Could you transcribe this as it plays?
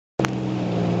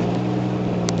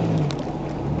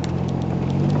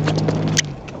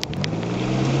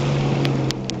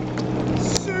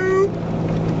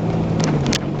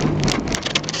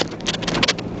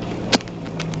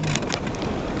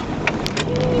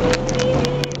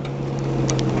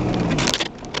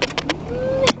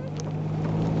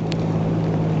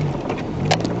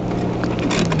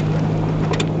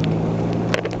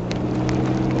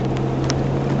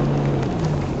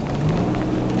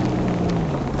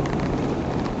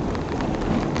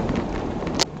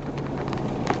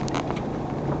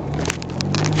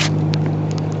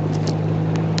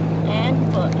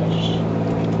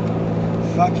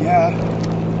Fuck yeah.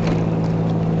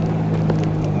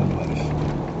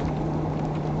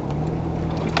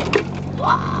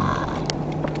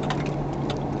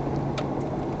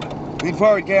 Lean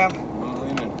forward, Cam. I'm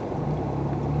leaning.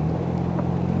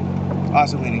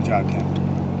 Awesome leaning job, Cam.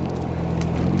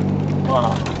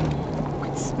 Whoa.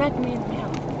 Quit smacking me in the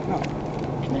mouth. No.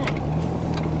 Come on.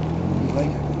 You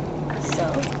like it? So?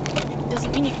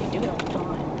 Doesn't mean you can do it all the time.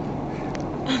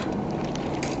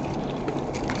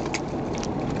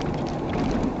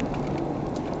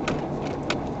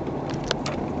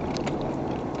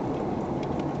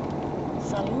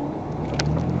 Salud.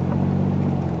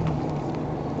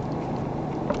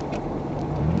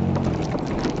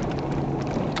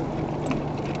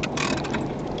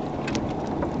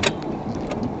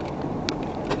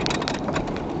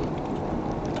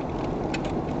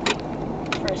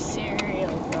 For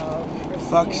cereal, bro. For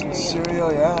Fuck some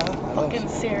cereal, yeah. Fucking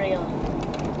cereal.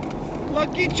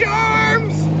 Lucky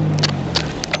Charms!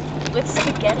 With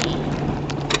spaghetti.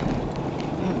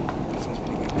 Sounds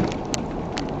pretty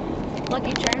good.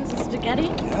 Lucky Charms and spaghetti?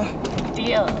 Yeah.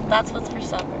 Deal. That's what's for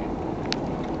supper.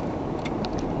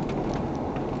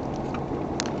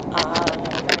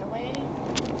 Right away?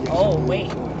 Yes, Oh, I believe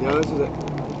wait. so. Yeah, this is it.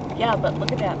 Yeah, but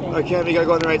look at that, man. Alright, Cam, you gotta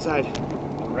go on the right side.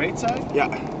 The right side? Yeah.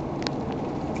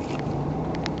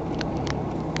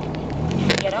 Can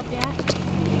you get up yet?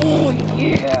 Oh,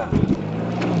 yeah!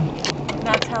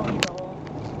 That's how we roll.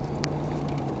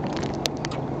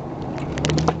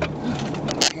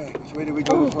 Okay, which way did we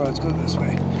go before? Let's go this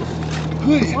way.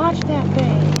 Watch that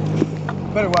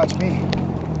thing. Better watch me.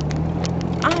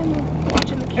 I'm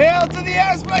watching the kid. Hail to the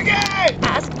ass blanket!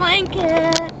 Ass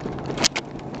blanket!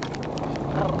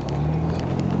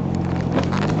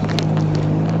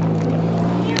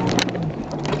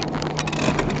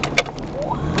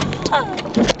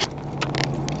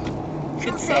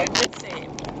 Good save, good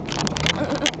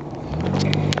save.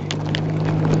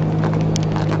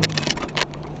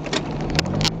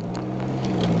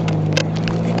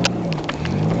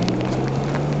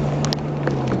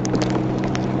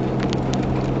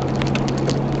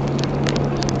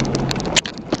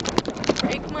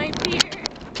 Break my fear.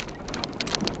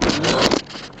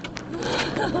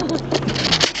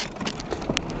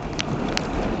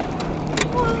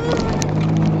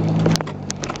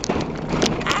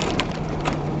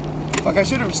 Fuck, I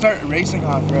should have started racing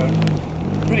off-road.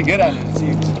 Pretty good at it, it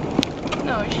seems.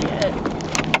 No shit.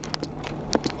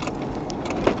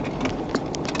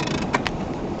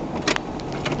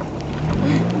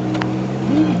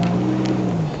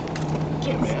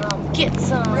 Get some, get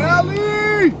some,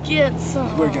 Rally! get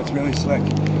some. Where it gets really slick.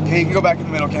 Okay, you can go back in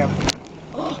the middle, Cam.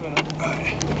 Oh.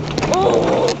 Alright.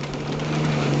 Oh.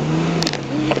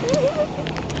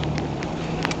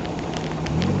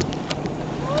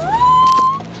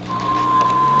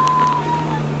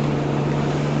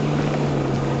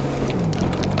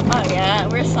 Oh yeah,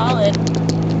 we're solid.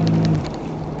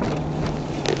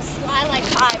 Slide like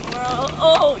high, bro.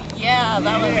 Oh yeah,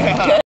 that was good.